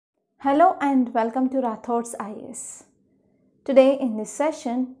Hello and welcome to Rathod's IAS. Today in this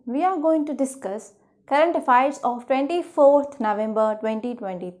session, we are going to discuss current affairs of 24th November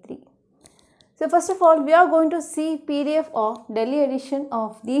 2023. So first of all, we are going to see PDF of Delhi edition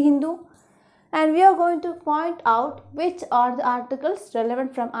of The Hindu, and we are going to point out which are the articles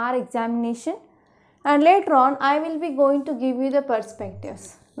relevant from our examination, and later on I will be going to give you the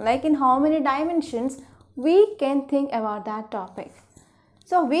perspectives, like in how many dimensions we can think about that topic.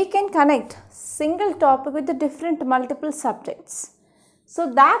 So we can connect single topic with the different multiple subjects. So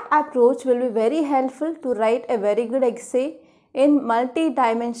that approach will be very helpful to write a very good essay in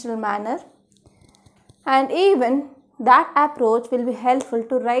multi-dimensional manner, and even that approach will be helpful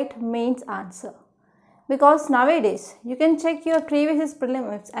to write mains answer, because nowadays you can check your previous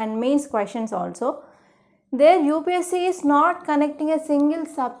prelims and mains questions also. There UPSC is not connecting a single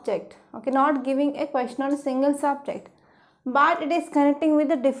subject, not giving a question on a single subject, but it is connecting with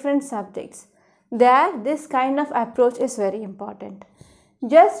the different subjects. There this kind of approach is very important.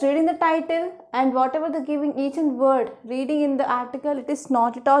 Just reading the title and whatever the giving each and word reading in the article, it is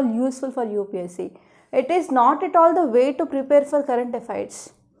not at all useful for UPSC. It is not at all the way to prepare for current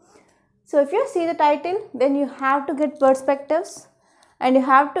affairs. So if you see the title, then you have to get perspectives and you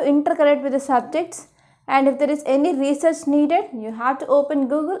have to interconnect with the subjects, and if there is any research needed, you have to open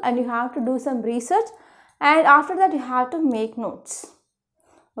Google and you have to do some research, and after that you have to make notes.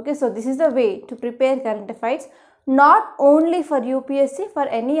 So this is the way to prepare current affairs, not only for UPSC, for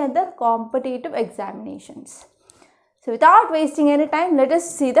any other competitive examinations. So without wasting any time, let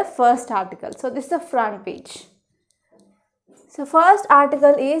us see the first article. So this is the front page. So first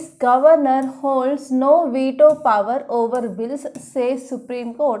article is Governor holds no veto power over bills, says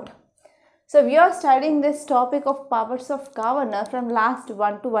Supreme Court. So we are studying this topic of powers of governor from last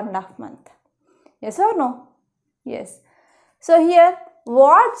 1 to 1.5 months. Yes or no? Yes. So here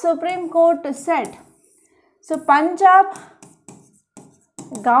what Supreme Court said. So Punjab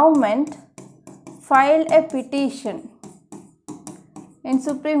government filed a petition in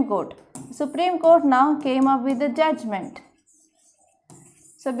Supreme Court. Supreme Court now came up with a judgment.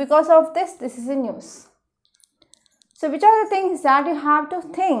 So because of this is a news. So which are the things that you have to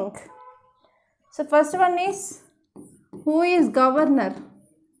think? So first one is, who is governor?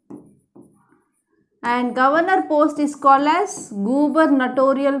 And governor post is called as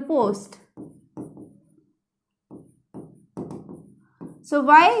gubernatorial post. So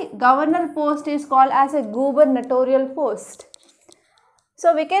why governor post is called as a gubernatorial post?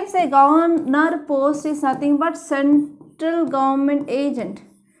 So we can say governor post is nothing but central government agent.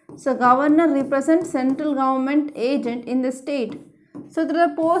 So governor represents central government agent in the state. So through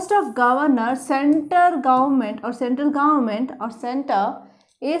the post of governor, central government or center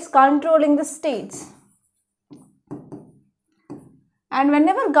is controlling the states. And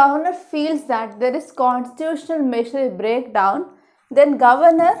whenever governor feels that there is constitutional machinery breakdown, then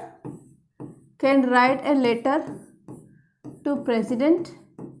governor can write a letter to president,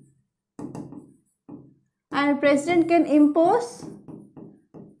 and president can impose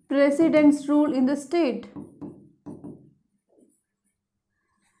president's rule in the state.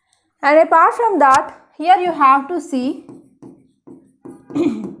 And apart from that, here you have to see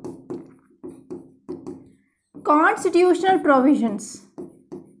constitutional provisions.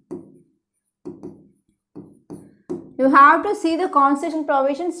 You have to see the constitutional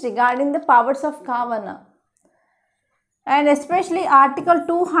provisions regarding the powers of governor, and especially Article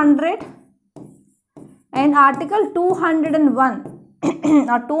 200 and Article 201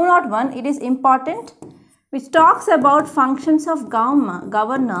 or 201, it is important, which talks about functions of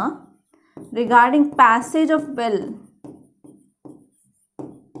governor regarding passage of bill.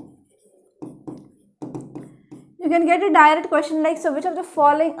 You can get a direct question like, so which of the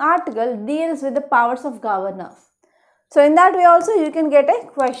following article deals with the powers of governor? So in that way also you can get a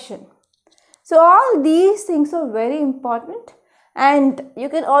question. So all these things are very important, and you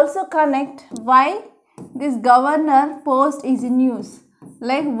can also connect why this governor post is in news.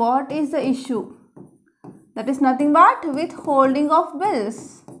 Like what is the issue? That is nothing but withholding of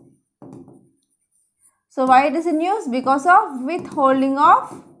bills. So why it is in news? Because of withholding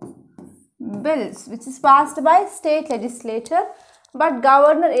of bills, which is passed by state legislature, but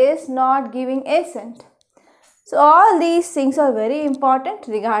governor is not giving assent. So all these things are very important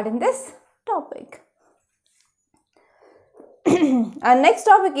regarding this topic. And next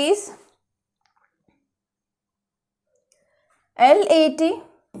topic is L80,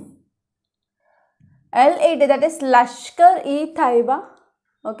 that is Lashkar-e-Taiba.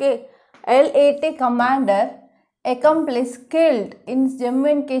 L80 commander accomplice killed in Jammu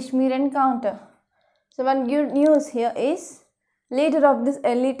and Kashmir encounter. So one good news here is leader of this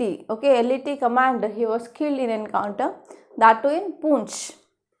LET, okay, LET commander, he was killed in encounter, that too in Poonch.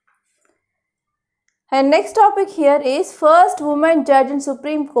 And next topic here is first woman judge in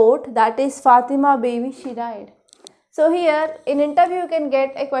Supreme Court, that is Fatima Bibi, she died. So here in interview you can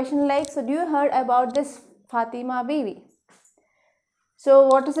get a question like, so do you heard about this Fatima Bibi? So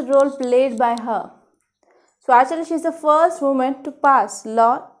what is the role played by her? So actually she is the first woman to pass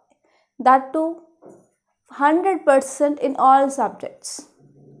law, that too 100% in all subjects.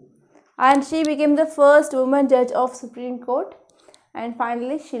 And she became the first woman judge of Supreme Court. And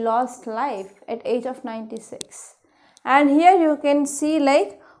finally she lost life at age of 96. And here you can see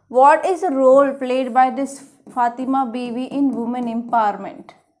like what is the role played by this Fatima Bibi in women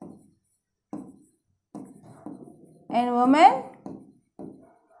empowerment. In women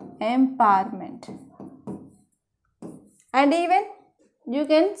empowerment. And even you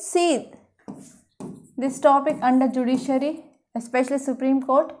can see this topic under judiciary, especially Supreme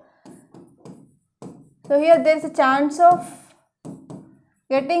Court. So here there is a chance of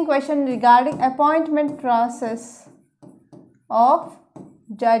getting question regarding appointment process of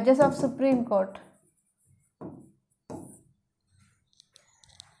judges of Supreme Court.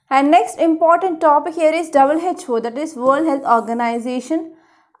 And next important topic here is WHO, that is World Health Organization,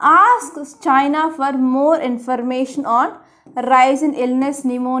 asks China for more information on rise in illness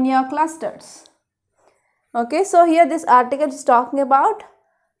pneumonia clusters. Okay, so here this article is talking about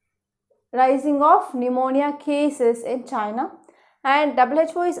rising of pneumonia cases in China. And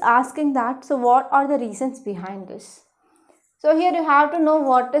WHO is asking that, so what are the reasons behind this? So here you have to know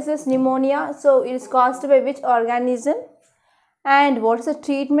what is this pneumonia. So it is caused by which organism, and what is the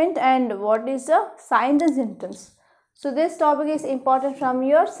treatment, and what is the signs and symptoms. So this topic is important from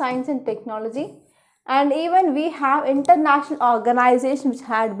your science and technology. And even we have international organizations which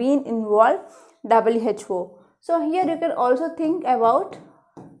had been involved, WHO. So here you can also think about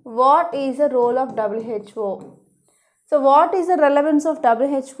what is the role of WHO. So what is the relevance of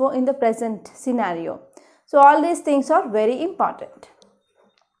WHO in the present scenario? So all these things are very important.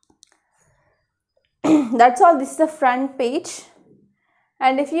 That's all. This is the front page.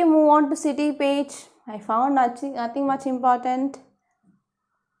 And if you move on to city page, I found nothing much important.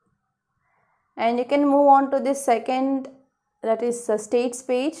 And you can move on to this second, that is the states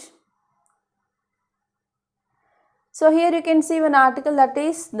page. So here you can see one article, that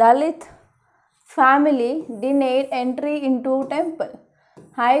is Dalit family denied entry into temple.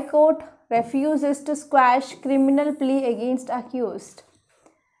 High Court refuses to squash criminal plea against accused.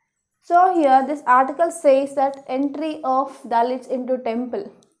 So here this article says that entry of Dalits into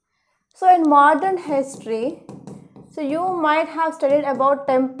temple. So in modern history, so you might have studied about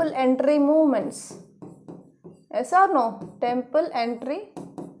temple entry movements. Yes or no? Temple entry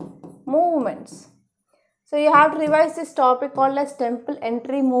movements. So you have to revise this topic called as temple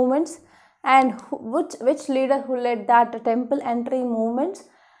entry movements, and which leader who led that temple entry movements.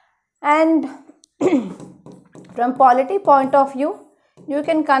 And from polity point of view, you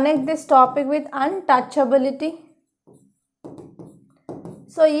can connect this topic with untouchability.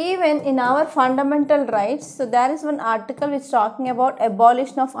 So even in our fundamental rights, so there is one article which is talking about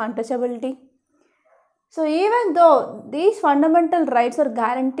abolition of untouchability. So even though these fundamental rights are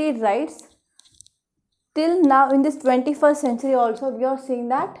guaranteed rights, till now in this 21st century also we are seeing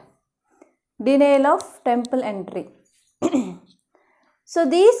that denial of temple entry. So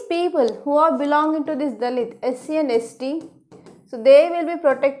these people who are belonging to this Dalit, SC and ST, so they will be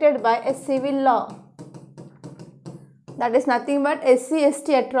protected by a civil law. That is nothing but SC/ST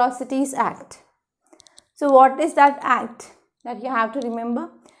Atrocities Act. So what is that act? That you have to remember.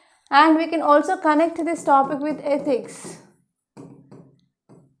 And we can also connect this topic with ethics.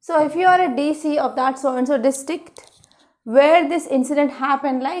 So if you are a DC of that so and so district where this incident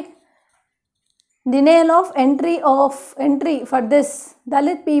happened, like denial of entry for this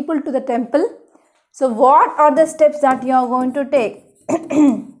Dalit people to the temple. So what are the steps that you are going to take?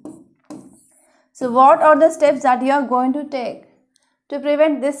 So what are the steps that you are going to take to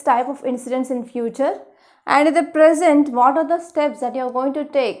prevent this type of incidents in future? And in the present, what are the steps that you are going to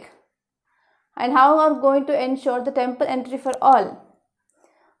take? And how are you going to ensure the temple entry for all?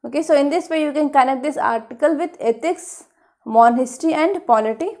 Okay, so in this way you can connect this article with ethics, modern history and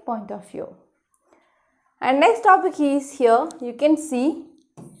polity point of view. And next topic is here, you can see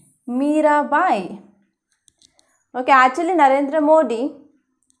Mirabai. Okay, actually Narendra Modi,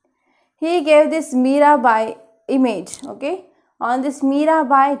 he gave this Mirabai image, okay, on this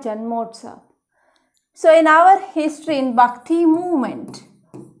Mirabai Janmotsav. So in our history, in Bhakti movement,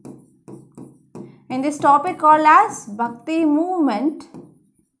 in this topic called as Bhakti movement,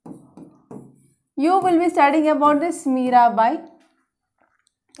 you will be studying about this Mirabai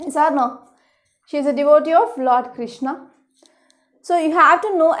Yes or no? She is a devotee of Lord Krishna. So you have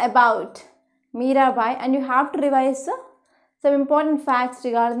to know about Mirabai and you have to revise some important facts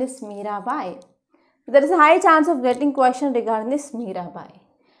regarding this Mirabai. There is a high chance of getting question regarding this Mirabai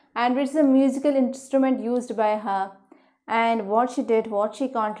and which is a musical instrument used by her and what she did, what she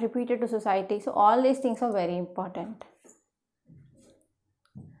contributed to society. So all these things are very important.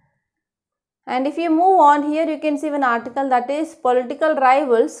 And if you move on here, you can see one article that is political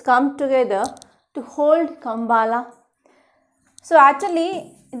rivals come together to hold Kambala. So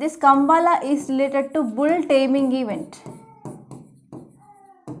actually this Kambala is related to bull taming event.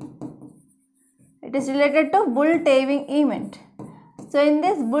 It is related to bull taming event. So in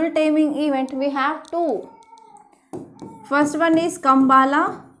this bull taming event we have two. First one is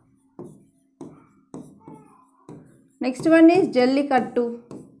Kambala. Next one is Jallikattu.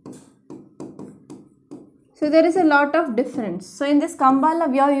 So there is a lot of difference. So in this Kambala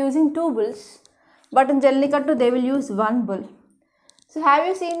we are using two bulls, but in Jallikattu they will use one bull. So have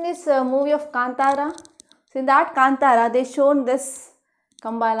you seen this movie of Kantara? So in that Kantara they shown this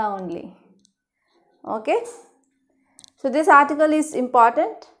Kambala only. Okay. So this article is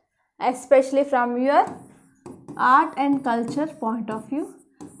important, especially from your art and culture point of view.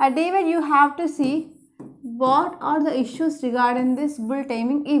 And even you have to see what are the issues regarding this bull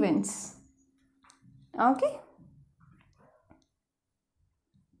taming events. Okay.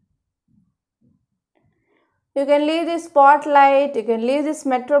 You can leave this spotlight, you can leave this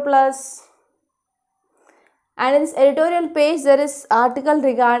Metro Plus. And in this editorial page there is article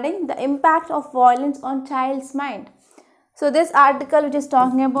regarding the impact of violence on child's mind. So this article which is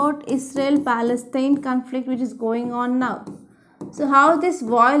talking about Israel-Palestine conflict which is going on now. So how this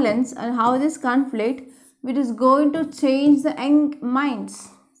violence and how this conflict which is going to change the young minds.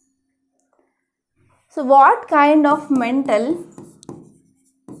 So what kind of mental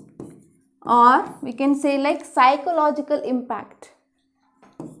or we can say like psychological impact.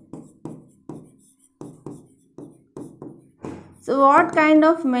 So what kind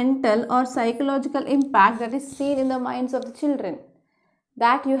of mental or psychological impact that is seen in the minds of the children,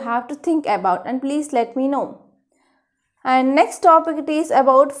 that you have to think about and please let me know. And next topic it is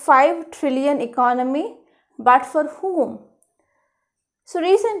about 5 trillion economy, but for whom? So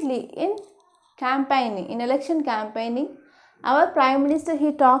recently in election campaigning, our Prime Minister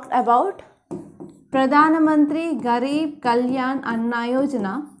he talked about Pradhana Mantri Garib Kalyan Anna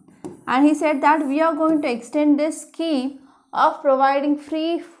Yojana, and he said that we are going to extend this scheme of providing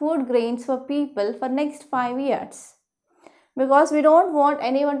free food grains for people for next 5 years because we don't want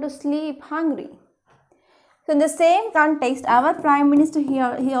anyone to sleep hungry. So in the same context, our Prime Minister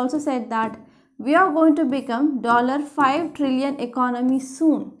here he also said that we are going to become $5 trillion economy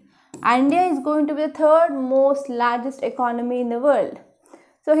soon. India is going to be the third most largest economy in the world.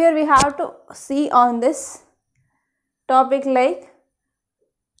 So here we have to see on this topic like,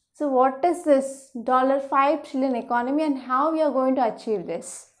 so what is this $5 trillion economy and how we are going to achieve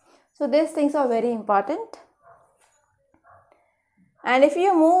this? So these things are very important. And if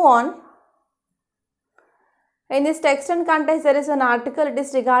you move on, in this text and context there is an article, it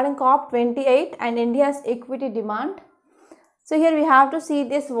is regarding COP28 and India's equity demand. So here we have to see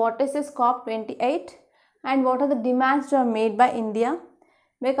this, what is this COP28 and what are the demands that are made by India,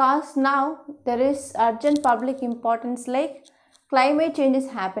 because now there is urgent public importance like climate change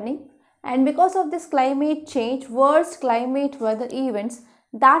is happening, and because of this climate change, worst climate weather events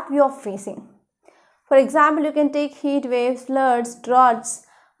that we are facing. For example, you can take heat waves, floods, droughts,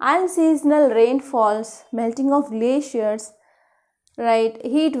 unseasonal rainfalls, melting of glaciers, right,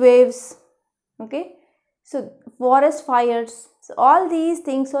 heat waves, okay, so forest fires. So all these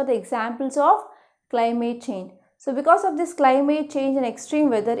things are the examples of climate change. So because of this climate change and extreme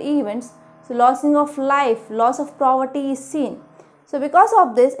weather events, so losing of life, loss of property is seen. So because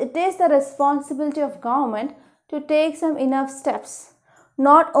of this, it is the responsibility of government to take some enough steps.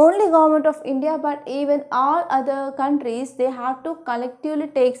 Not only government of India but even all other countries, they have to collectively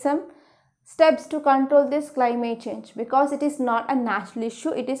take some steps to control this climate change because it is not a national issue,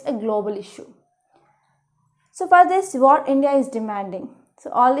 it is a global issue. So for this, what India is demanding.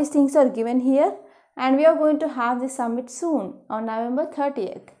 So all these things are given here and we are going to have this summit soon on November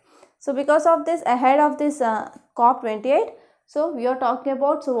 30th. So because of this, ahead of this COP28, so we are talking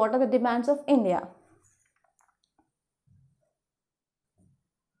about, so what are the demands of India.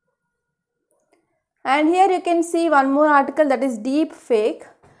 And here you can see one more article, that is deep fake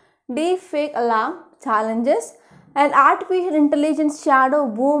alarm challenges and artificial intelligence shadow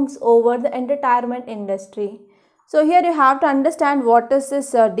booms over the entertainment industry. So here you have to understand what is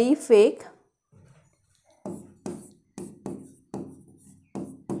this deep fake.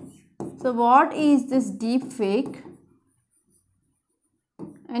 So what is this deep fake?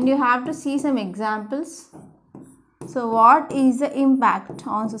 And you have to see some examples. So what is the impact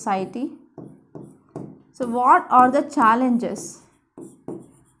on society? So what are the challenges?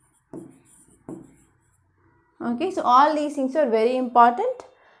 Okay, so all these things are very important,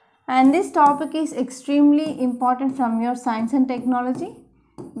 and this topic is extremely important from your science and technology,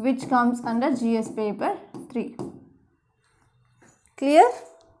 which comes under GS paper 3. Clear?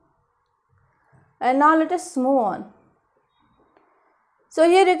 And now let us move on. So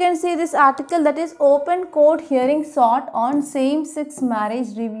here you can see this article, that is open court hearing sought on same-sex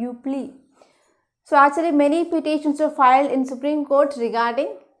marriage review plea. So actually many petitions were filed in Supreme Court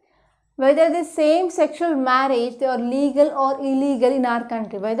regarding whether the same sexual marriage they are legal or illegal in our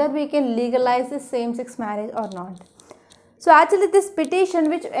country, whether we can legalize the same-sex marriage or not. So actually this petition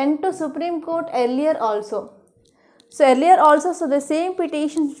which went to Supreme Court earlier also. So the same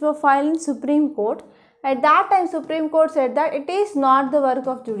petitions which were filed in Supreme Court, at that time Supreme Court said that it is not the work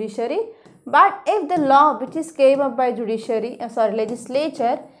of judiciary, but if the law which is came up by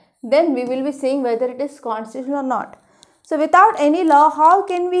legislature, then we will be seeing whether it is constitutional or not. So without any law, how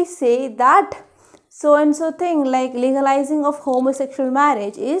can we say that so and so thing like legalizing of homosexual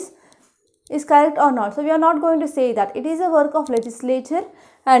marriage is correct or not? So we are not going to say that. It is a work of legislature,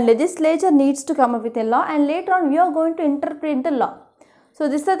 and legislature needs to come up with a law, and later on we are going to interpret the law. So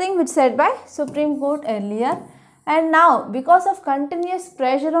this is the thing which said by Supreme Court earlier, and now because of continuous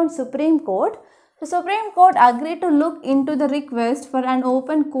pressure on Supreme Court, the Supreme Court agreed to look into the request for an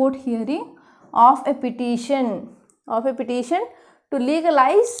open court hearing of a petition to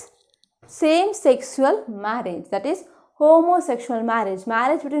legalize same-sexual marriage, that is homosexual marriage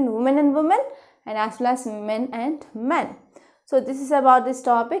between women and women and as well as men and men. So this is about this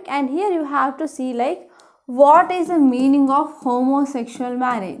topic, and here you have to see like what is the meaning of homosexual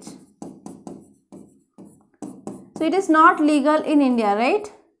marriage. So it is not legal in India,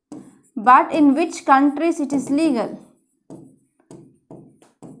 right? But in which countries it is legal?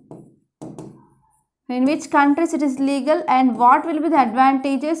 In which countries it is legal, and what will be the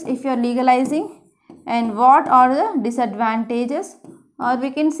advantages if you are legalizing, and what are the disadvantages, or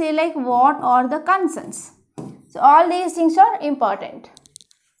we can say like what are the concerns. So all these things are important.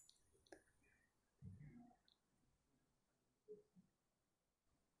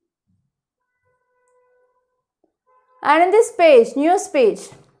 And in this page, news page,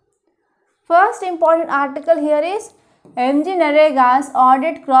 first important article here is MG Narega's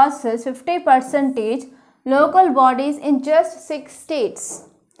audit crosses 50% local bodies in just 6 states.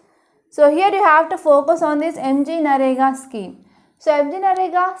 So here you have to focus on this MG Narega scheme. So MG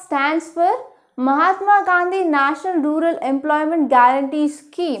Narega stands for Mahatma Gandhi National Rural Employment Guarantee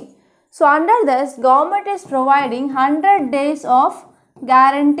Scheme. So under this, government is providing 100 days of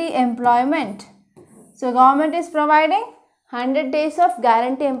guarantee employment. So government is providing 100 days of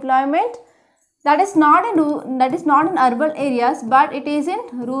guarantee employment. That is not in urban areas, but it is in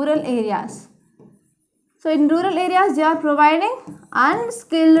rural areas. So in rural areas they are providing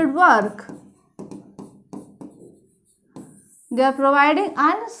unskilled work. They are providing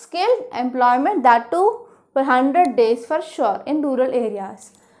unskilled employment, that too for 100 days for sure in rural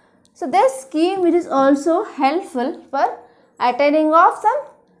areas. So this scheme which is also helpful for attaining of some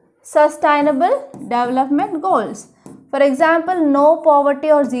sustainable development goals. For example, no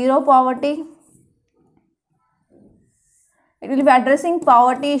poverty or zero poverty. It will be addressing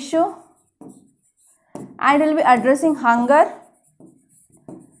poverty issue, and it will be addressing hunger,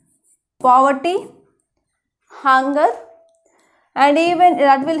 poverty, hunger, and even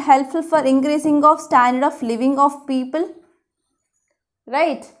that will helpful for increasing of standard of living of people,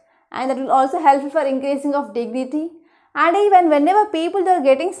 right? And that will also helpful for increasing of dignity. And even whenever people are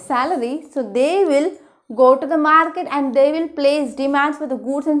getting salary, so they will go to the market and they will place demands for the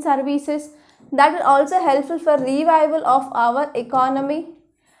goods and services. That will also helpful for revival of our economy.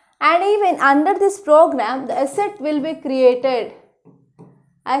 And even under this program, the asset will be created.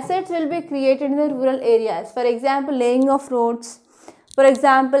 Assets will be created in the rural areas. For example, laying of roads. For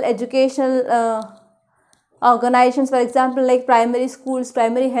example, educational organizations. For example, like primary schools,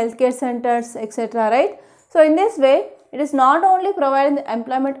 primary healthcare centers, etc. Right? So in this way, it is not only providing the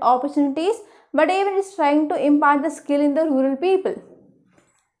employment opportunities, but even it is trying to impart the skill in the rural people.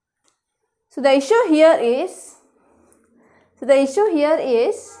 So the issue here is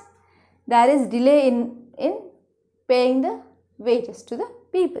there is delay in paying the wages to the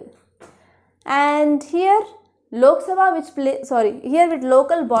people. And here Lok Sabha here with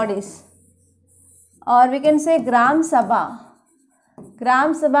local bodies, or we can say Gram Sabha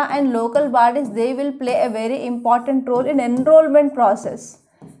and local bodies, they will play a very important role in enrollment process.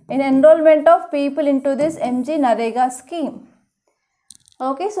 in enrollment of people into this MG Narega scheme.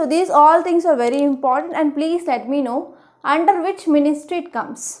 Okay, so these all things are very important, and please let me know under which ministry it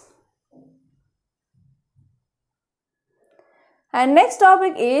comes. And next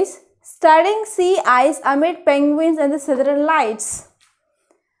topic is studying sea ice amid penguins and the southern lights.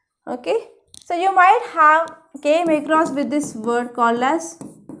 Okay, so you might have came across with this word called as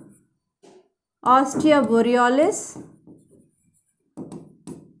Austria Borealis,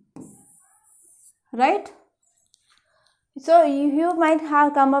 right? So you might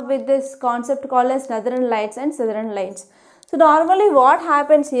have come up with this concept called as northern lights and southern lights. So normally what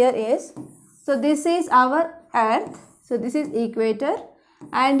happens here is, so this is our earth, so this is equator,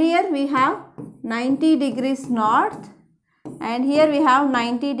 and here we have 90 degrees north and here we have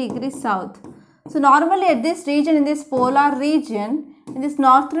 90 degrees south. So normally at this region, in this polar region, in this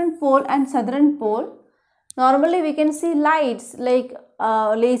northern pole and southern pole, normally we can see lights like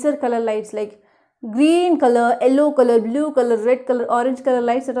laser color lights, like green color, yellow color, blue color, red color, orange color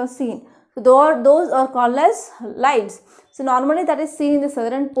lights that are seen. So those are called as lights. So normally that is seen in the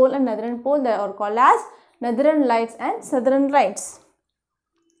southern pole and northern pole, they are called as northern lights and southern lights.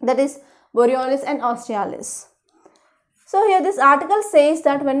 That is Borealis and Australis. So here this article says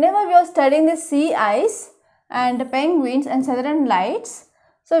that whenever we are studying the sea ice and penguins and southern lights,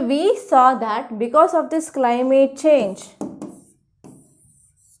 so we saw that because of this climate change,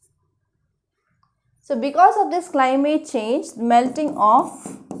 melting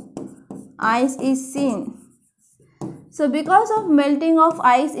of ice is seen. So because of melting of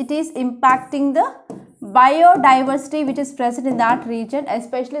ice, it is impacting the biodiversity which is present in that region,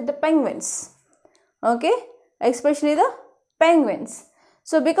 especially the penguins. Okay, especially the penguins.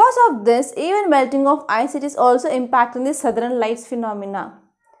 So because of this, even melting of ice, it is also impacting the southern lights phenomena.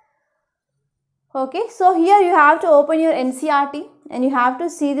 Okay, so here you have to open your NCERT and you have to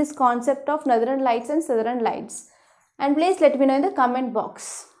see this concept of northern lights and southern lights. And please let me know in the comment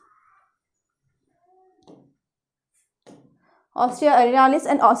box. Austria Arealis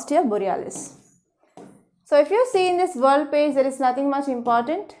and Austria Borealis. So if you see in this world page, there is nothing much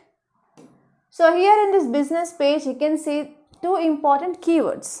important. So here in this business page, you can see two important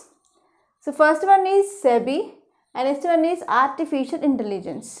keywords. So first one is SEBI and next one is artificial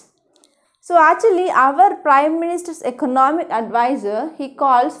intelligence. So actually our Prime Minister's economic advisor, he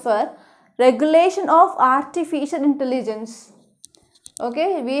calls for regulation of artificial intelligence.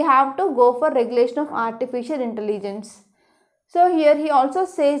 Okay, we have to go for regulation of artificial intelligence. So here he also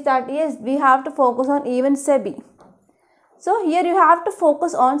says that yes, we have to focus on even SEBI. So here you have to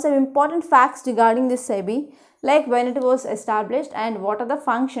focus on some important facts regarding this SEBI, like when it was established and what are the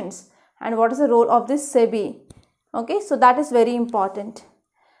functions and what is the role of this SEBI. Okay, so that is very important.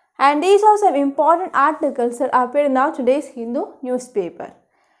 And these are some important articles that appear in now today's Hindu newspaper.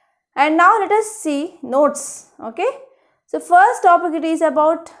 And now let us see notes. Okay, so first topic, it is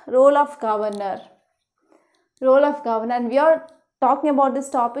about role of governor. Role of governor, and we are talking about this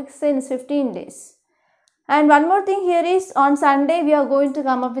topic since 15 days. And one more thing here is, on Sunday we are going to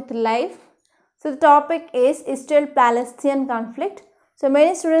come up with live. So the topic is Israel-Palestine conflict. So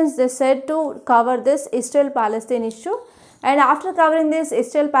many students, they said to cover this Israel-Palestine issue, and after covering this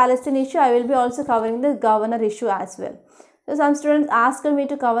Israel-Palestine issue, I will be also covering the governor issue as well. So some students asked me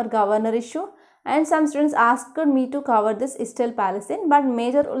to cover governor issue and some students asked me to cover this Israel-Palestine, but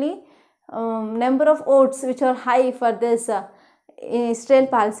majorly number of votes which are high for this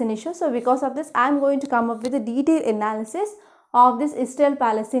Israel-Palestine issue. So because of this, I am going to come up with a detailed analysis of this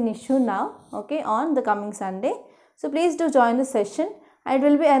Israel-Palestine issue now, okay, on the coming Sunday. So please do join the session. It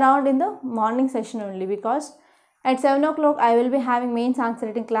will be around in the morning session only, because at 7 o'clock I will be having mains answer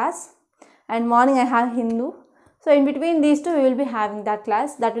writing class and morning I have Hindu. So in between these two we will be having that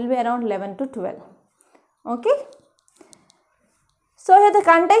class, that will be around 11 to 12. Okay. So here the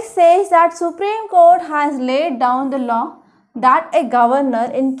context says that Supreme Court has laid down the law that a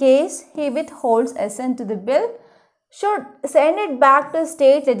governor, in case he withholds assent to the bill, should send it back to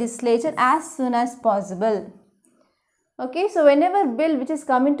state legislature as soon as possible. Okay, so whenever bill which is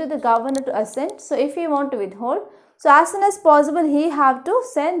coming to the governor to assent, so if he want to withhold, so as soon as possible he have to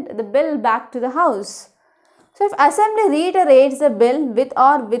send the bill back to the house. So if assembly reiterates the bill with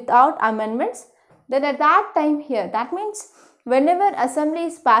or without amendments, then at that time here, that means whenever assembly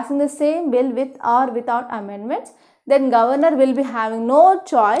is passing the same bill with or without amendments, then governor will be having no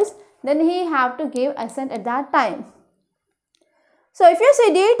choice, then he have to give assent at that time. So if you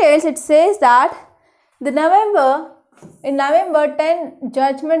see details, it says that in November 10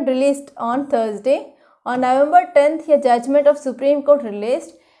 judgment released on Thursday. On November 10th, a judgment of Supreme Court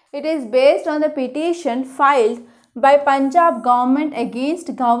released. It is based on the petition filed by Punjab government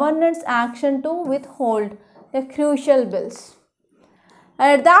against governor's action to withhold the crucial bills.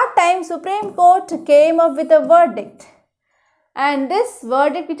 And at that time, Supreme Court came up with a verdict. And this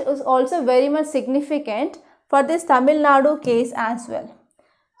verdict, which was also very much significant for this Tamil Nadu case as well.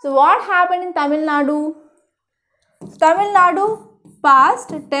 So what happened in Tamil Nadu? Tamil Nadu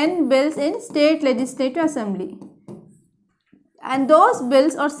passed 10 bills in State Legislative Assembly. And those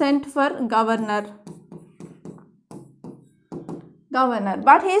bills are sent for governor.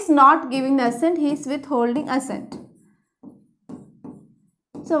 But he is not giving the assent, he is withholding assent.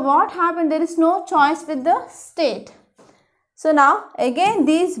 So what happened? There is no choice with the state. So now again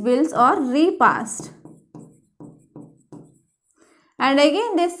these bills are repassed. And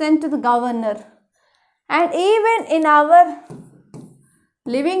again they sent to the governor. And even in our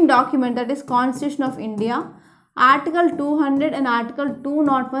living document, that is Constitution of India, Article 200 and Article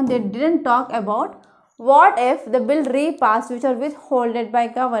 201, they didn't talk about what if the bill repassed which are withholded by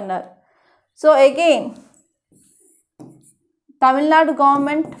governor. So again, Tamil Nadu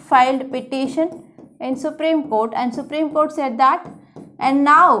government filed petition in Supreme Court, and Supreme Court said that, and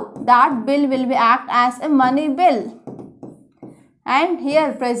now that bill will be act as a money bill. And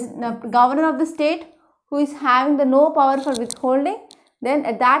here governor of the state who is having the no power for withholding, then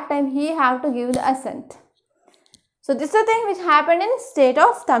at that time he have to give the assent. So this is the thing which happened in state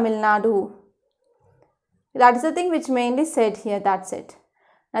of Tamil Nadu. That is the thing which mainly said here, that's it.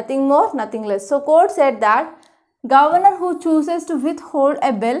 Nothing more, nothing less. So court said that governor who chooses to withhold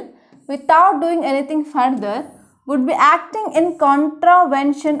a bill without doing anything further would be acting in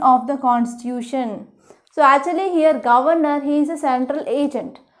contravention of the constitution. So actually here governor, he is a central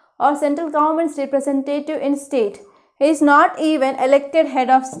agent or central government's representative in state. He is not even elected head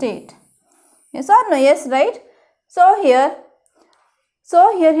of state. Yes or no? Yes, right? So here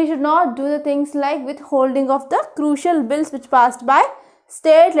he should not do the things like withholding of the crucial bills which passed by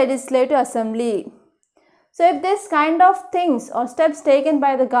State Legislative Assembly. So if this kind of things or steps taken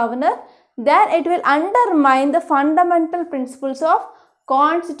by the governor, then it will undermine the fundamental principles of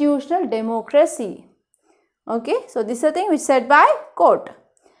constitutional democracy. Okay, so this is the thing which said by court.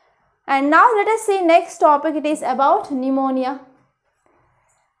 And now let us see next topic. It is about pneumonia.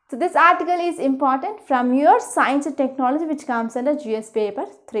 So this article is important from your science and technology, which comes under GS paper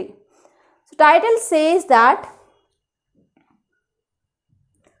 3. So title says that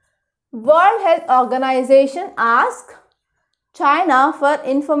World Health Organization asks China for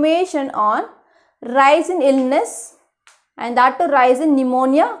information on rise in illness and that to rise in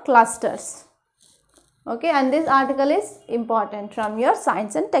pneumonia clusters. Okay, and this article is important from your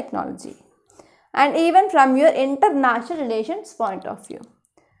science and technology and even from your international relations point of view.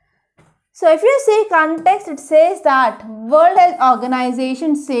 So if you see context, it says that World Health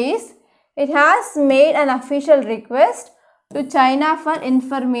Organization says it has made an official request to China for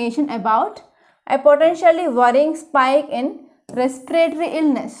information about a potentially worrying spike in respiratory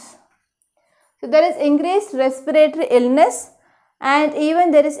illness. So there is increased respiratory illness and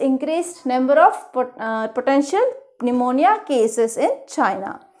even there is increased number of potential pneumonia cases in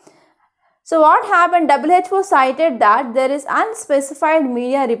China. So what happened? WHO cited that there is unspecified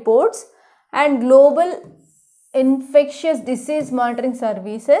media reports and global infectious disease monitoring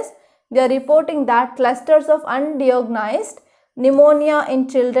services. They are reporting that clusters of undiagnosed pneumonia in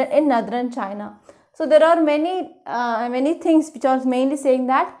children in northern China. So there are many things which are mainly saying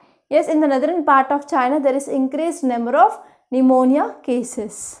that yes, in the northern part of China there is increased number of pneumonia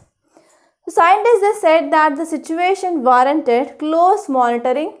cases. So scientists have said that the situation warranted close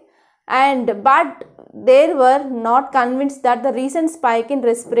monitoring but they were not convinced that the recent spike in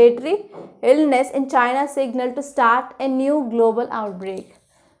respiratory illness in China signaled to start a new global outbreak.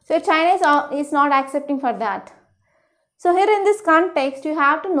 So China is not accepting for that. So here in this context, you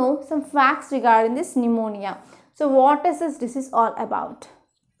have to know some facts regarding this pneumonia. So what is this disease all about?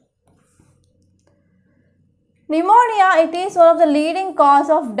 Pneumonia, it is one of the leading cause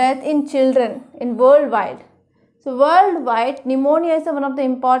of death in children in worldwide. So worldwide, pneumonia is one of the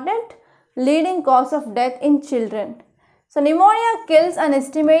important leading cause of death in children. So pneumonia kills an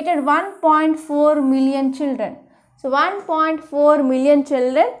estimated 1.4 million children. So 1.4 million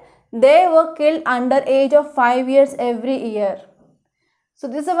children, they were killed under age of 5 years every year. So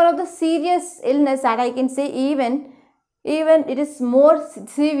this is one of the serious illness that I can say even it is more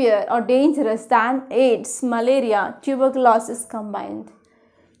severe or dangerous than AIDS, malaria, tuberculosis combined.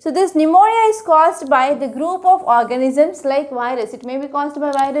 So this pneumonia is caused by the group of organisms like virus. It may be caused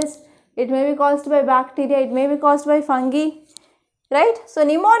by virus, it may be caused by bacteria, it may be caused by fungi, right? So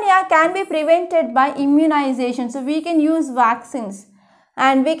pneumonia can be prevented by immunization. So we can use vaccines.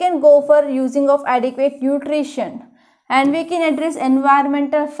 and we can go for using of adequate nutrition, and we can address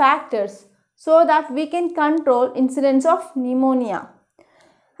environmental factors so that we can control incidence of pneumonia.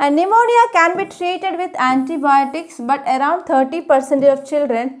 And pneumonia can be treated with antibiotics, but around 30% of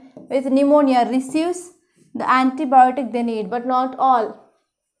children with pneumonia receives the antibiotic they need, but not all.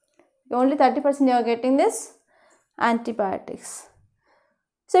 Only 30% you are getting this antibiotics.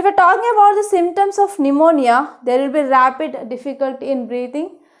 So if we are talking about the symptoms of pneumonia, there will be rapid difficulty in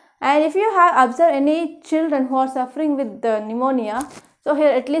breathing. And if you have observed any children who are suffering with the pneumonia, so here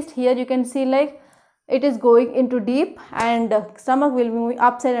at least here you can see like it is going into deep and stomach will be moving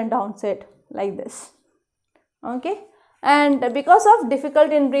upside and downside like this. Okay. And because of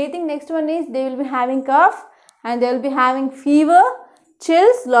difficulty in breathing, next one is they will be having cough and they will be having fever,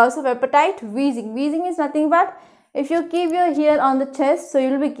 chills, loss of appetite, wheezing. Wheezing is nothing but if you keep your ear on the chest, so you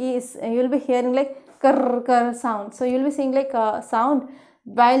will be hearing like kurr kurr sound. So you will be seeing like a sound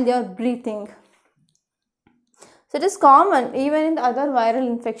while they are breathing. So it is common even in the other viral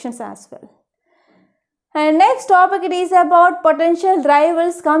infections as well. And next topic it is about potential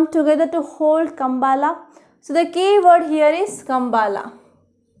rivals come together to hold Kambala. So the key word here is Kambala.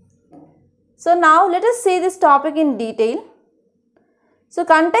 So now let us see this topic in detail. So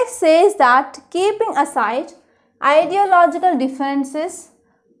context says that keeping aside ideological differences,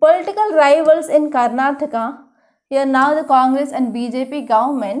 political rivals in Karnataka, here now the Congress and BJP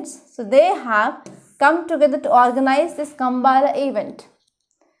governments, so they have come together to organize this Kambala event.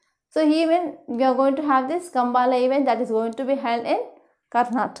 So even we are going to have this Kambala event that is going to be held in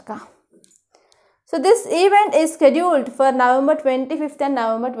Karnataka. So this event is scheduled for November 25th and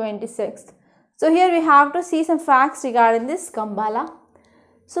November 26th. So here we have to see some facts regarding this Kambala.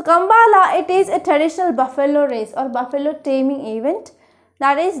 So Kambala, it is a traditional buffalo race or buffalo taming event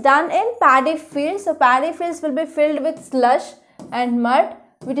that is done in paddy fields. So paddy fields will be filled with slush and mud,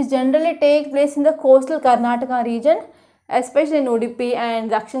 which is generally take place in the coastal Karnataka region, especially in Udupi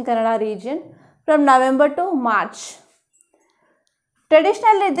and Dakshin Kannada region from November to March.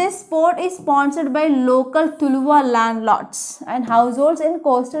 Traditionally, this sport is sponsored by local Tuluva landlords and households in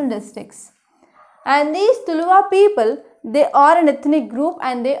coastal districts. And these Tuluva people, they are an ethnic group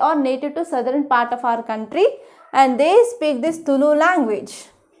and they are native to southern part of our country and they speak this Tulu language.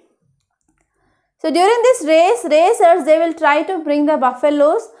 So during this race, racers, they will try to bring the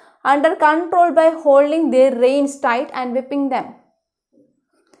buffaloes under control by holding their reins tight and whipping them.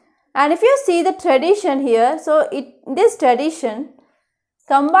 And if you see the tradition here, so this tradition,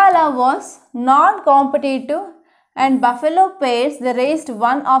 Kambala was non-competitive and buffalo pairs, they raced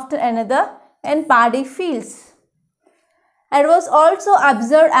one after another in paddy fields. It was also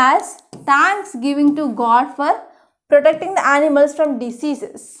observed as thanksgiving to God for protecting the animals from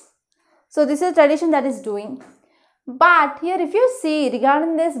diseases. So this is tradition that is doing. But here if you see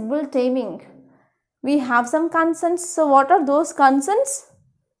regarding this bull taming, we have some concerns. So what are those concerns?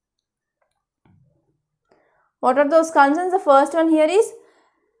 What are those concerns? The first one here is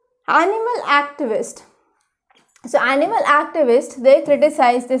animal activist. So animal activists, they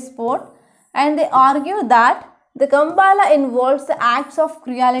criticize this sport and they argue that the Kambala involves the acts of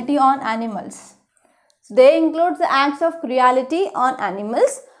cruelty on animals. So they include the acts of cruelty on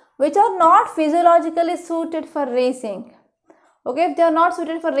animals which are not physiologically suited for racing. Okay, if they are not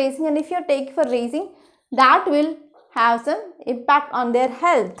suited for racing and if you take for racing, that will have some impact on their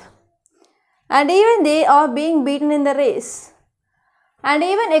health. And even they are being beaten in the race. And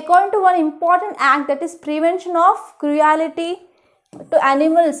even according to one important act, that is Prevention of Cruelty to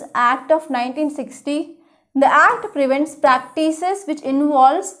Animals Act of 1960, the act prevents practices which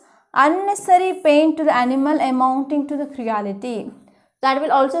involves unnecessary pain to the animal amounting to the cruelty. That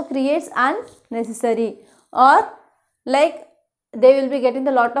will also create unnecessary, or like they will be getting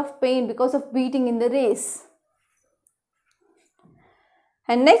a lot of pain because of beating in the race.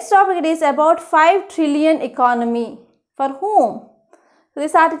 And next topic is about 5 trillion economy. For whom? So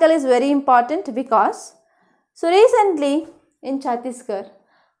this article is very important because recently in Chhattisgarh,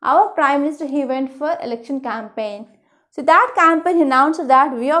 our Prime Minister, he went for election campaign. So that campaign announced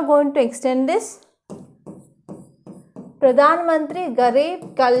that we are going to extend this Pradhan Mantri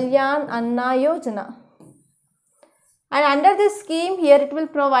Garib Kalyan Anna Yojana. And under this scheme here, it will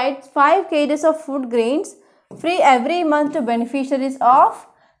provide 5 kgs of food grains free every month to beneficiaries of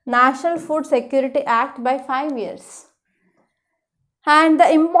National Food Security Act by 5 years. And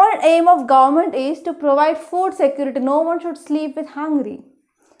the important aim of government is to provide food security. No one should sleep with hungry.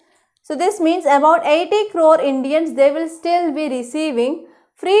 So this means about 80 crore Indians, they will still be receiving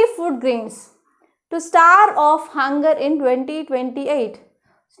free food grains to starve off hunger in 2028.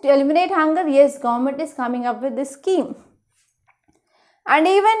 To eliminate hunger, yes, government is coming up with this scheme. And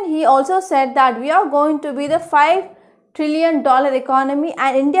even he also said that we are going to be the $5 trillion economy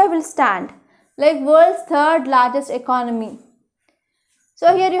and India will stand like world's third largest economy.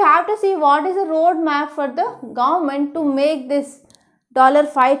 So here you have to see what is the roadmap for the government to make this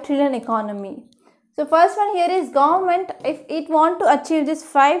 $5 trillion economy. So first one here is government, if it want to achieve this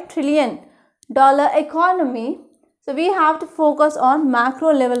 $5 trillion economy, so we have to focus on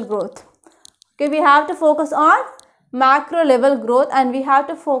macro level growth. Okay, we have to focus on macro level growth and we have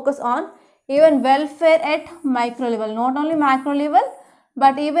to focus on even welfare at micro level, not only macro level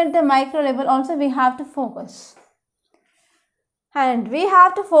but even the micro level also we have to focus. And we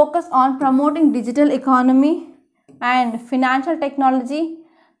have to focus on promoting digital economy and financial technology,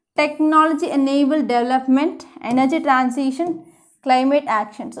 technology enabled development, energy transition, climate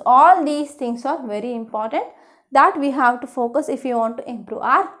action. So all these things are very important that we have to focus if we want to improve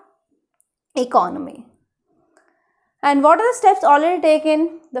our economy. And what are the steps already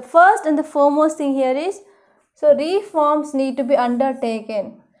taken? The first and the foremost thing here is, so reforms need to be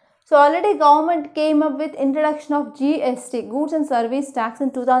undertaken. So already government came up with introduction of GST, goods and service tax,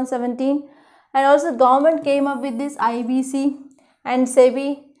 in 2017, and also government came up with this IBC and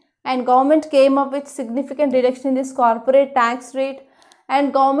SEBI, and government came up with significant reduction in this corporate tax rate,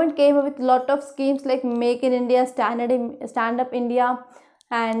 and government came up with lot of schemes like Make in India, Stand Up India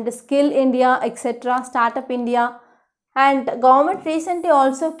and Skill India, etc., Startup India. And government recently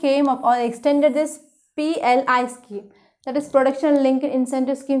also came up or extended this PLI scheme, that is production linked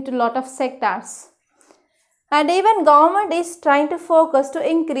incentive scheme, to lot of sectors. And even government is trying to focus to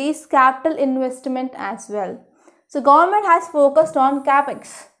increase capital investment as well. So government has focused on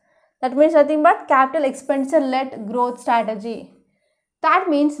capex, that means nothing but capital expenditure led growth strategy. That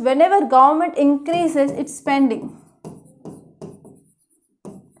means whenever government increases its spending,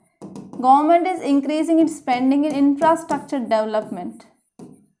 government is increasing its spending in infrastructure development,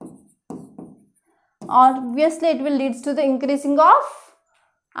 obviously it will lead to the increasing of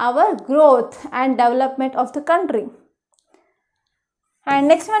our growth and development of the country. And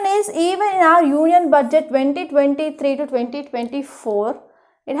next one is, even in our union budget 2023 to 2024,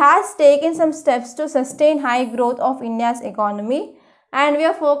 it has taken some steps to sustain high growth of India's economy, and we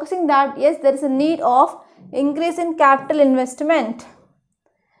are focusing that yes, there is a need of increase in capital investment.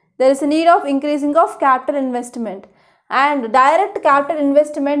 There is a need of increasing of capital investment, and direct capital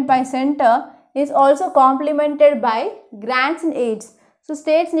investment by center is also complemented by grants and aids. So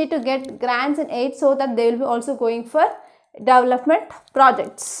states need to get grants and aids so that they will be also going for development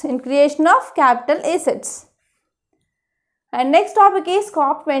projects in creation of capital assets. And next topic is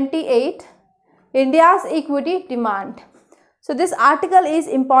COP28, India's equity demand. So this article is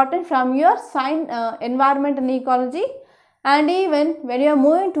important from your environment and ecology, and even when you are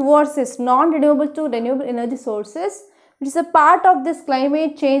moving towards this non-renewable to renewable energy sources, which is a part of this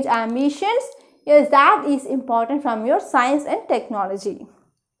climate change ambitions, yes, that is important from your science and technology.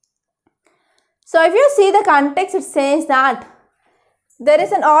 So if you see the context, it says that there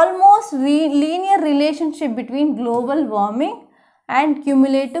is an almost linear relationship between global warming and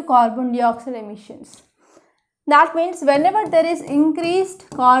cumulative carbon dioxide emissions. That means whenever there is increased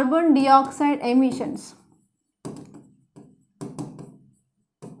carbon dioxide emissions,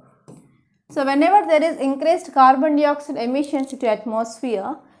 so whenever there is increased carbon dioxide emissions into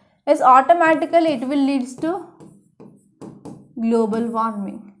atmosphere, yes, automatically it will lead to global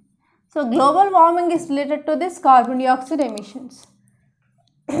warming. So global warming is related to this carbon dioxide emissions.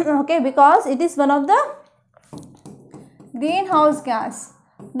 Okay, because it is one of the greenhouse gas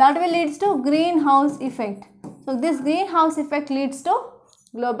that will lead to greenhouse effect. So this greenhouse effect leads to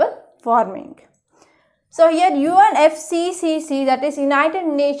global warming. So here UNFCCC, that is United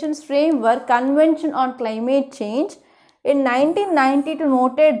Nations Framework Convention on Climate Change, in 1992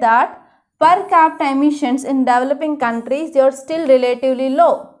 noted that per capita emissions in developing countries, they are still relatively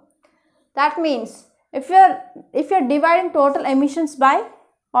low. That means if you are dividing total emissions by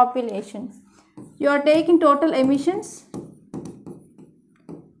population, you are taking total emissions,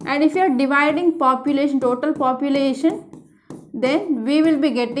 and if you are dividing population, total population, then we will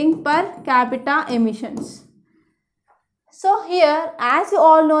be getting per capita emissions. So here, as you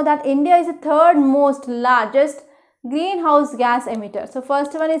all know that India is the third most largest greenhouse gas emitter. So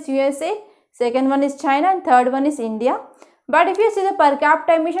first one is USA, second one is China, and third one is India. But if you see the per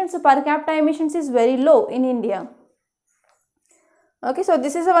capita emissions, so per capita emissions is very low in India. Okay, so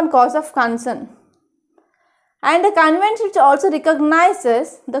this is one cause of concern. And the convention which also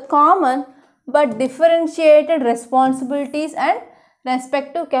recognizes the common but differentiated responsibilities and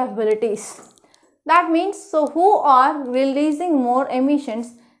respective capabilities. That means, so who are releasing more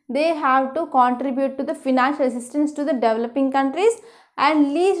emissions, they have to contribute to the financial assistance to the developing countries,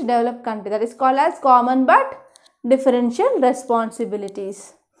 and least developed country, that is called as common but differential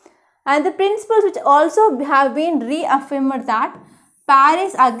responsibilities. And the principles which also have been reaffirmed, that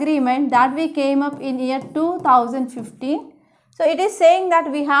Paris Agreement that we came up in year 2015. So it is saying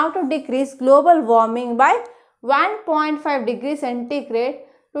that we have to decrease global warming by 1.5 degrees centigrade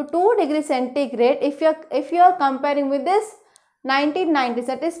to 2 degrees centigrade if you are comparing with this 1990s,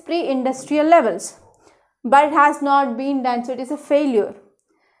 that is pre-industrial levels. But it has not been done, so it is a failure.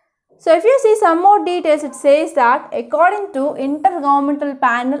 So if you see some more details, it says that according to Intergovernmental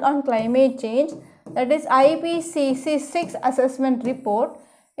Panel on Climate Change, that is IPCC 6 assessment report,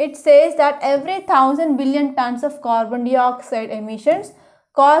 it says that every 1000 billion tons of carbon dioxide emissions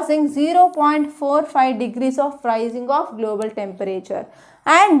causing 0.45 degrees of rising of global temperature.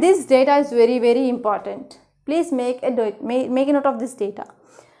 And this data is very important. Please make a note of this data.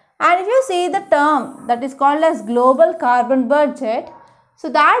 And if you see the term that is called as global carbon budget, so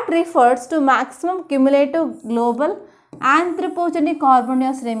that refers to maximum cumulative global anthropogenic carbon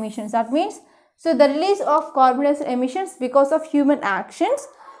dioxide emissions. That means, so the release of carbon dioxide emissions because of human actions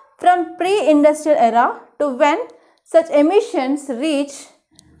from pre-industrial era to when such emissions reach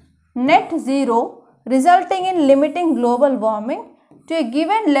net zero, resulting in limiting global warming to a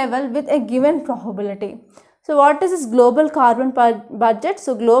given level with a given probability. So what is this global carbon budget?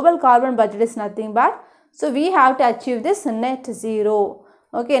 So global carbon budget is nothing but, so we have to achieve this net zero.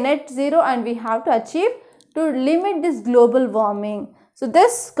 Okay, net zero, and we have to achieve to limit this global warming. So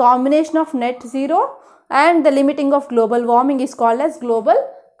this combination of net zero and the limiting of global warming is called as global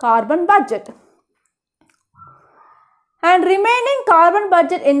carbon budget. And remaining carbon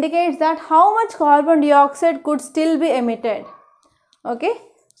budget indicates that how much carbon dioxide could still be emitted. Okay,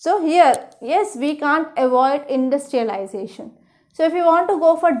 so here, yes, we can't avoid industrialization. So if you want to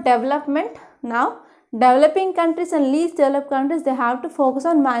go for development, now developing countries and least developed countries, they have to focus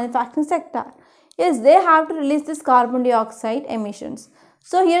on manufacturing sector. Yes, they have to release this carbon dioxide emissions.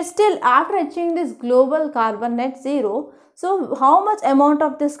 So here still, after achieving this global carbon net zero, so how much amount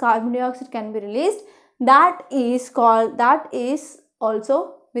of this carbon dioxide can be released? That is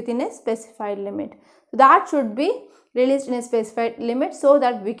also within a specified limit. So that should be released in a specified limit so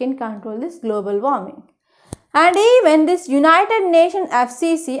that we can control this global warming. And even this United Nations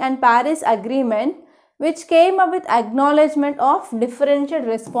FCC and Paris Agreement, which came up with acknowledgement of differential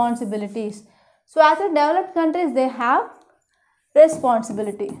responsibilities. So as a developed countries, they have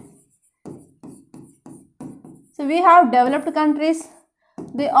responsibility. So we have developed countries,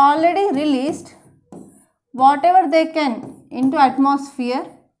 they already released whatever they can into atmosphere,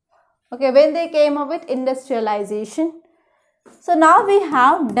 okay, when they came up with industrialization. So now we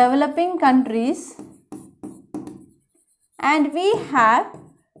have developing countries and we have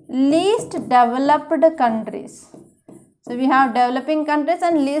least developed countries. So we have developing countries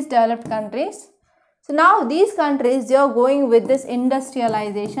and least developed countries. So now these countries, they are going with this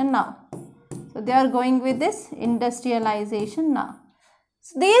industrialization now. So they are going with this industrialization now.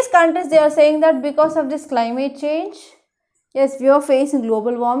 So these countries, they are saying that because of this climate change, yes, we are facing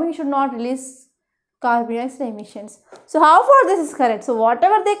global warming, we should not release carbon dioxide emissions. So how far this is correct? So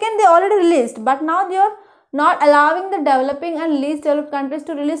whatever they can, they already released, but now they are not allowing the developing and least developed countries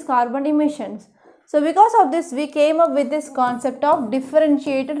to release carbon emissions. So because of this, we came up with this concept of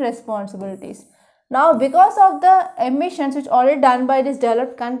differentiated responsibilities. Now because of the emissions which already done by these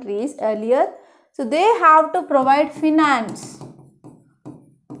developed countries earlier, so they have to provide finance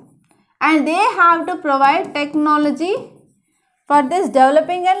and they have to provide technology for this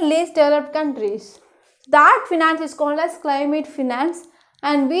developing and least developed countries. That finance is called as climate finance,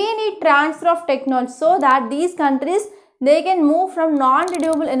 and we need transfer of technology so that these countries, they can move from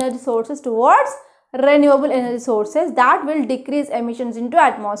non-renewable energy sources towards renewable energy sources that will decrease emissions into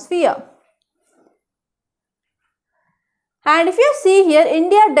atmosphere. And if you see here,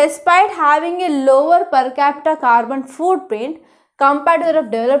 India, despite having a lower per capita carbon footprint compared to the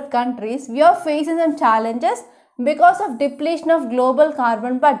developed countries, we are facing some challenges because of depletion of global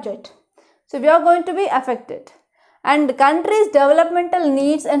carbon budget. So we are going to be affected. And the countries' developmental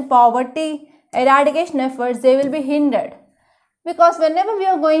needs and poverty eradication efforts, they will be hindered. Because whenever we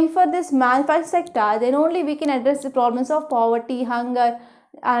are going for this manufacturing sector, then only we can address the problems of poverty, hunger,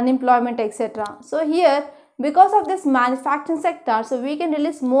 unemployment, etc. So here, because of this manufacturing sector, so we can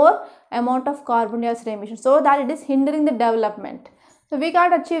release more amount of carbon dioxide emissions, so that it is hindering the development. So we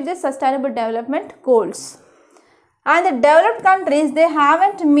can't achieve this sustainable development goals. And the developed countries, they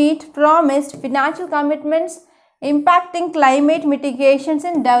haven't met promised financial commitments impacting climate mitigations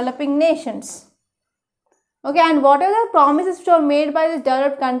in developing nations. Okay, and whatever the promises which were made by these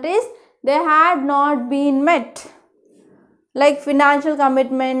developed countries, they had not been met. like financial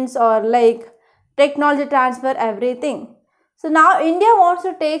commitments or like technology transfer, everything. So now India wants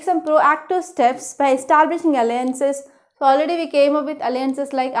to take some proactive steps by establishing alliances. So already we came up with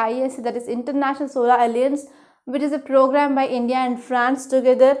alliances like ISC, that is International Solar Alliance, which is a program by India and France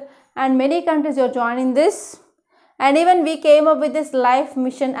together, and many countries are joining this. And even we came up with this life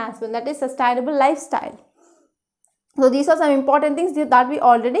mission as well, that is sustainable lifestyle. So these are some important things that we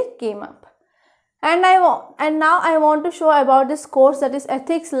already came up. And now I want to show about this course, that is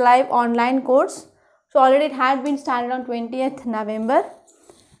Ethics Live online course. So already it had been started on 20th November.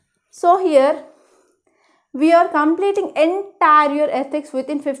 So here we are completing entire year ethics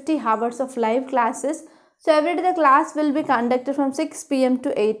within 50 hours of live classes. So every day the class will be conducted from 6 p.m.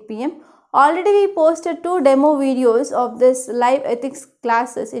 to 8 p.m. Already we posted 2 demo videos of this live ethics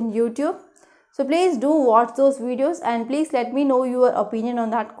classes in YouTube. So please do watch those videos and please let me know your opinion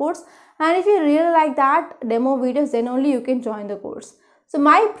on that course. And if you really like that demo videos, then only you can join the course. So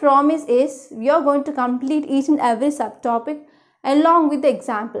my promise is we are going to complete each and every subtopic along with the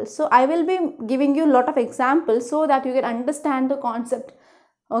examples. So I will be giving you a lot of examples so that you can understand the concept.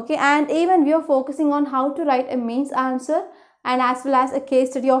 Okay, and even we are focusing on how to write a mains answer and as well as a case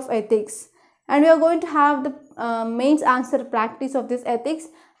study of ethics. And we are going to have the mains answer practice of this ethics,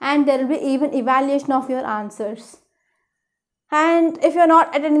 and there will be even evaluation of your answers. And if you are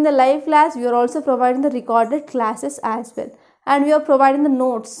not attending the live class, we are also providing the recorded classes as well. And we are providing the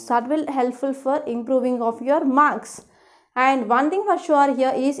notes that will helpful for improving of your marks. And one thing for sure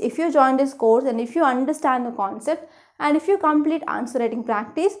here is, if you join this course and if you understand the concept and if you complete answer writing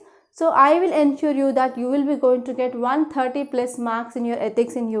practice, so I will ensure you that you will be going to get 130 plus marks in your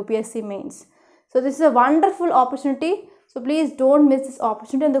ethics in UPSC mains. So this is a wonderful opportunity. So please don't miss this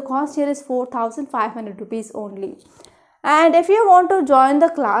opportunity, and the cost here is 4,500 rupees only. And if you want to join the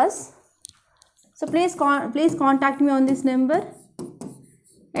class, so please contact me on this number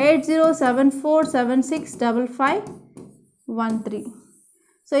 8074765513.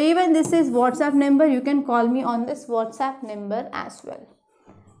 So even this is WhatsApp number, you can call me on this WhatsApp number as well.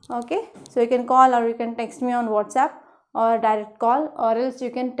 Okay, so you can call or you can text me on WhatsApp or direct call, or else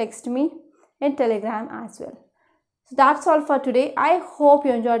you can text me in Telegram as well. So that's all for today. I hope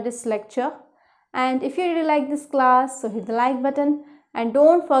you enjoyed this lecture, and if you really like this class, so hit the like button and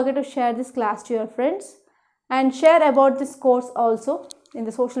don't forget to share this class to your friends and share about this course also in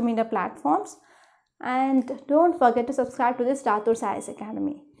the social media platforms, and don't forget to subscribe to this Rathod's IAS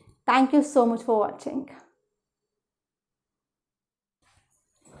Academy. Thank you so much for watching.